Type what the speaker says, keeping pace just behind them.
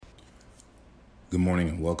Good morning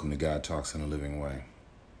and welcome to God Talks in a Living Way.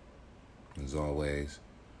 As always,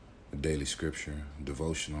 a daily scripture,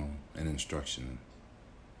 devotional, and instruction.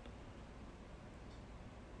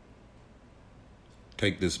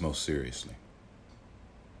 Take this most seriously.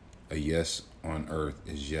 A yes on earth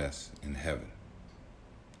is yes in heaven.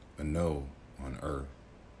 A no on earth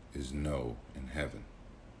is no in heaven.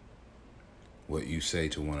 What you say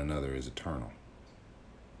to one another is eternal.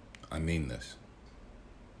 I mean this.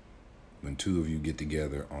 When two of you get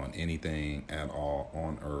together on anything at all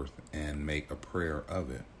on earth and make a prayer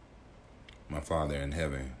of it, my Father in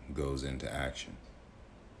heaven goes into action.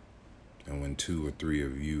 And when 2 or 3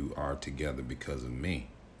 of you are together because of me,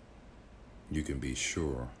 you can be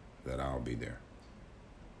sure that I'll be there.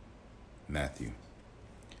 Matthew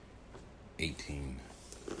 18:20.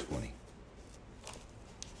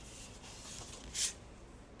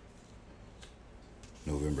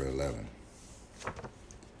 November 11.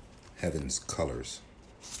 Heaven's colors.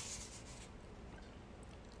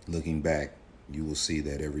 Looking back, you will see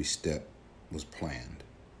that every step was planned.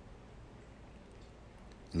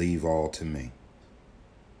 Leave all to me.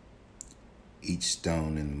 Each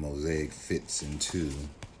stone in the mosaic fits into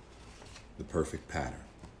the perfect pattern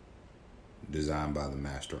designed by the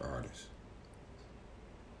master artist.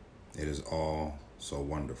 It is all so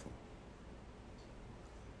wonderful.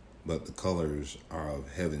 But the colors are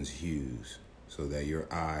of heaven's hues, so that your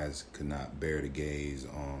eyes could not bear to gaze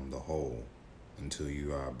on the whole until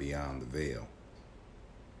you are beyond the veil.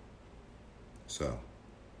 So,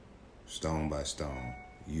 stone by stone,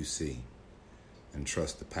 you see and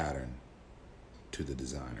trust the pattern to the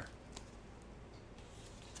designer.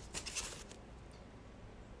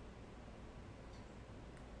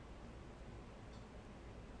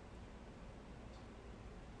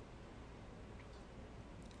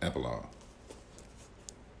 Epilogue.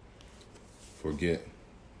 Forget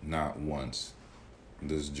not once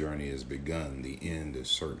this journey is begun, the end is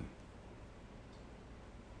certain.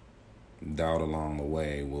 Doubt along the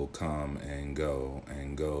way will come and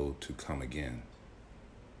go to come again.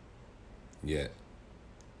 Yet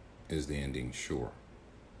is the ending sure.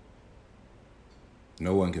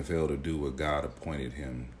 No one can fail to do what God appointed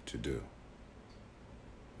him to do.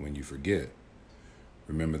 When you forget,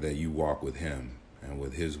 remember that you walk with him and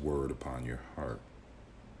with his word upon your heart.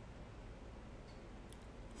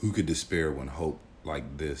 Who could despair when hope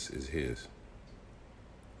like this is his?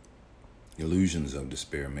 Illusions of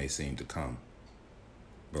despair may seem to come,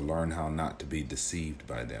 but learn how not to be deceived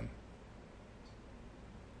by them.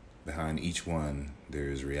 Behind each one, there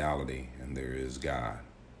is reality and there is God.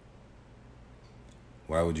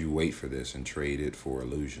 Why would you wait for this and trade it for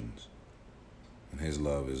illusions? And his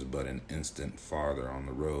love is but an instant farther on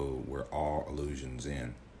the road where all illusions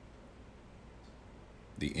end.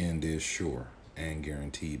 The end is sure and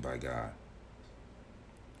guaranteed by God.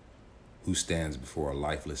 Who stands before a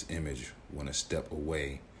lifeless image when a step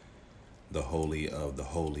away, the Holy of the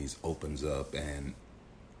Holies opens up an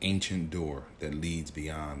ancient door that leads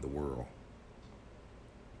beyond the world?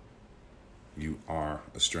 You are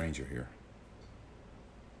a stranger here,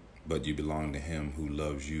 but you belong to him who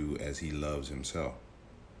loves you as he loves himself.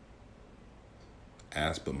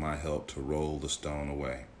 Ask but my help to roll the stone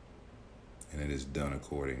away, and it is done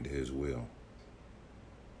according to his will.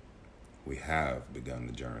 We have begun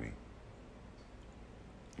the journey.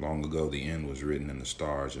 Long ago, the end was written in the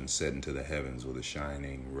stars and set into the heavens with a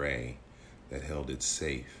shining ray that held it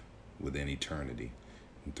safe within eternity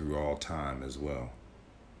and through all time as well,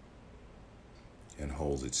 and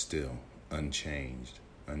holds it still, unchanged,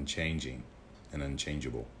 unchanging, and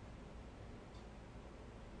unchangeable.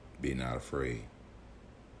 Be not afraid.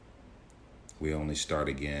 We only start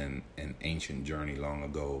again an ancient journey long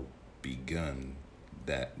ago begun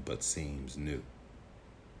that but seems new.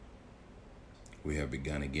 We have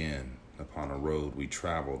begun again upon a road we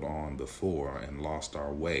traveled on before and lost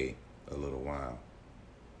our way a little while.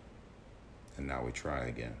 And now we try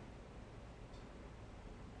again.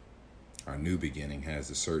 Our new beginning has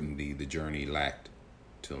the certainty the journey lacked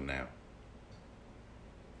till now.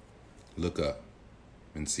 Look up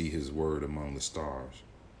and see his word among the stars,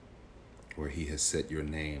 where he has set your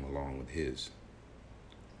name along with his.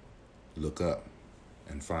 Look up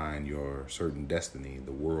and find your certain destiny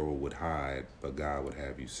the world would hide, but God would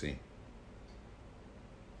have you see.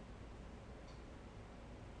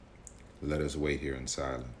 Let us wait here in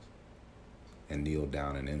silence and kneel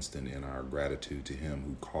down an instant in our gratitude to him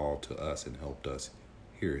who called to us and helped us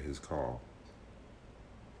hear his call.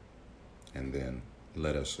 And then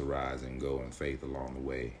let us arise and go in faith along the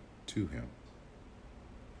way to him.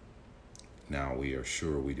 Now we are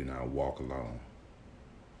sure we do not walk alone,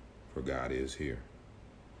 for God is here.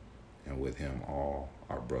 and with him all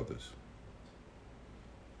our brothers.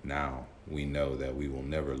 Now we know that we will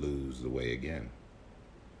never lose the way again.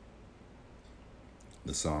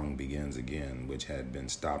 The song begins again, which had been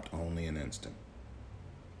stopped only an instant,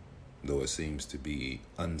 though it seems to be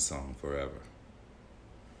unsung forever.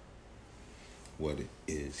 What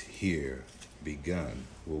is here begun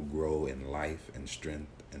will grow in life and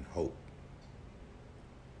strength and hope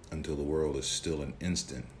until the world is still an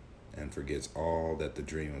instant and forgets all that the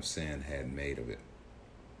dream of sin had made of it.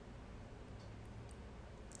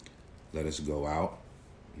 Let us go out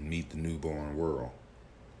and meet the newborn world,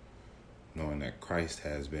 knowing that Christ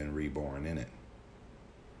has been reborn in it,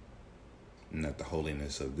 and that the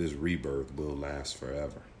holiness of this rebirth will last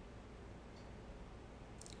forever.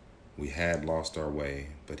 We had lost our way,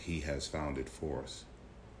 but he has found it for us.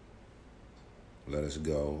 Let us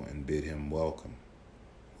go and bid him welcome,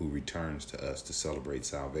 who returns to us to celebrate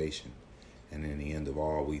salvation and in the end of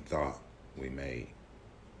all we thought we made.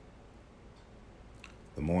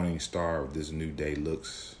 The morning star of this new day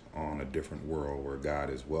looks on a different world where God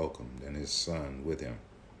is welcomed and his Son with him.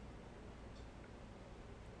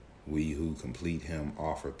 We who complete him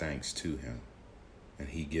offer thanks to him, and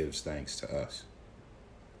he gives thanks to us.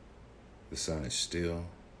 The sun is still,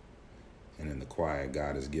 and in the quiet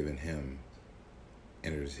God has given him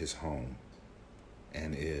enters his home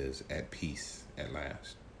and is at peace at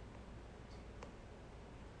last.